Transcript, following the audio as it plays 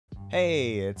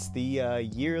Hey, it's the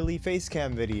yearly face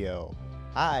cam video.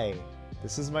 Hi,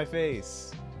 this is my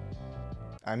face.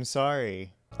 I'm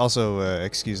sorry. Also,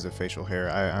 excuse the facial hair.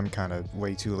 I'm kind of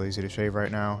way too lazy to shave right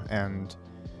now, and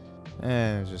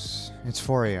it's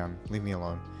 4 a.m. Leave me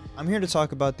alone. I'm here to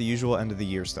talk about the usual end of the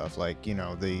year stuff, like, you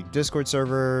know, the Discord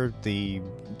server, the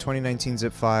 2019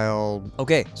 zip file.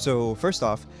 Okay, so first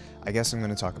off, I guess I'm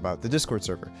going to talk about the Discord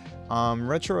server.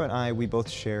 Retro and I, we both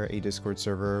share a Discord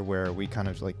server where we kind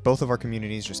of, like, both of our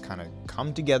communities just kind of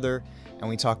come together and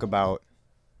we talk about...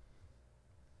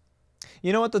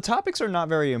 You know what, the topics are not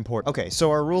very important. Okay,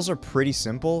 so our rules are pretty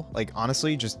simple. Like,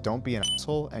 honestly, just don't be an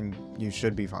asshole and you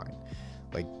should be fine.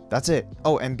 Like, that's it.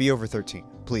 Oh, and be over 13.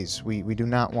 Please, we do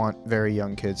not want very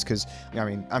young kids, because, I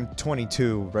mean, I'm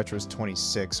 22, Retro's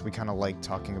 26. We kind of like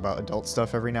talking about adult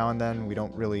stuff every now and then. We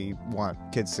don't really want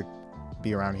kids to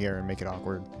be around here and make it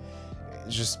awkward.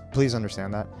 Just, please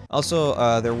understand that.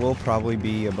 Also, there will probably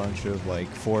be a bunch of, like,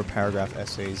 4-paragraph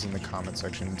essays in the comment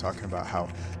section talking about how,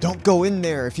 don't go in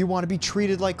there if you want to be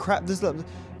treated like crap.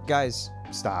 Guys,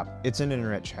 stop. It's an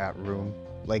internet chat room.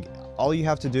 Like, all you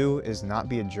have to do is not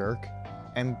be a jerk,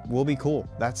 and we'll be cool.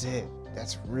 That's it.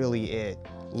 That's really it.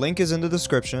 Link is in the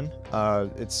description.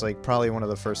 It's like probably one of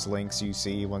the first links you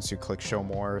see once you click show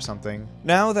more or something.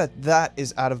 Now that that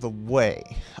is out of the way,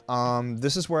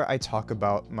 this is where I talk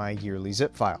about my yearly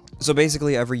zip file. So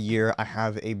basically every year I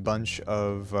have a bunch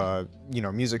of, you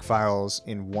know, music files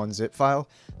in one zip file.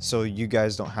 So you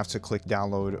guys don't have to click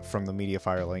download from the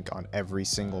MediaFire link on every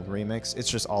single remix. It's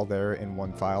just all there in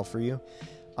one file for you.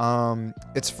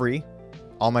 It's free.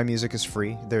 All my music is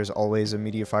free. There's always a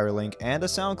MediaFire link and a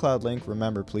SoundCloud link.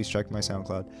 Remember, please check my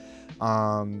SoundCloud.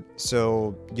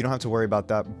 So you don't have to worry about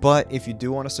that. But if you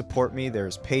do want to support me,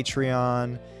 there's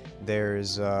Patreon,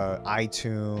 there's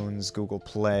iTunes, Google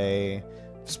Play,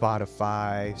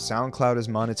 Spotify. SoundCloud is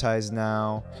monetized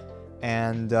now.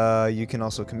 And you can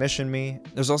also commission me.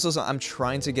 There's also I'm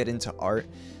trying to get into art.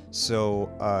 So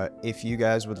if you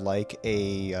guys would like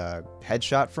a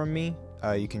headshot from me,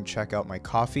 you can check out my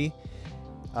Ko-fi.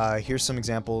 Here's some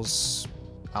examples.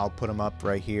 I'll put them up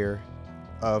right here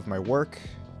of my work.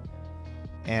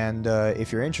 And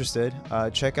if you're interested,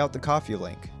 check out the Ko-fi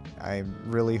link. I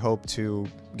really hope to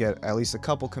get at least a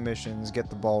couple commissions, get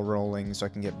the ball rolling so I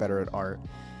can get better at art.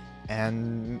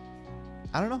 And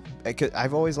I don't know,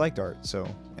 I've always liked art, so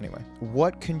anyway.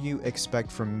 What can you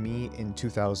expect from me in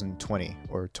 2020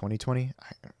 or 2020?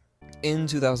 In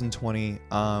 2020,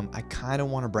 I kind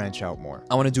of want to branch out more.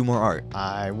 I want to do more art.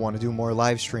 I want to do more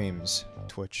live streams.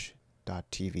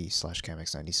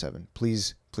 Twitch.tv/Kamex97.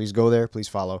 Please go there. Please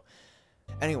follow.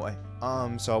 Anyway,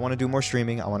 so I want to do more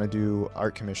streaming. I want to do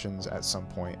art commissions at some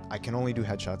point. I can only do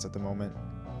headshots at the moment,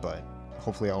 but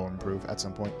hopefully I'll improve at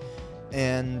some point.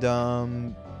 And I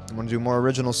want to do more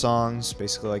original songs,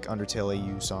 basically like Undertale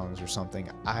AU songs or something.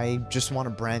 I just want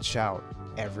to branch out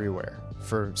everywhere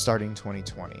for starting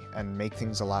 2020 and make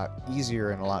things a lot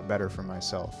easier and a lot better for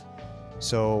myself.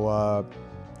 So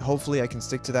hopefully I can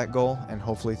stick to that goal, and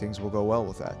hopefully things will go well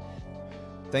with that.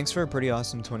 Thanks for a pretty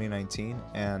awesome 2019,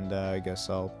 and I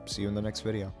guess I'll see you in the next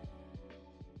video.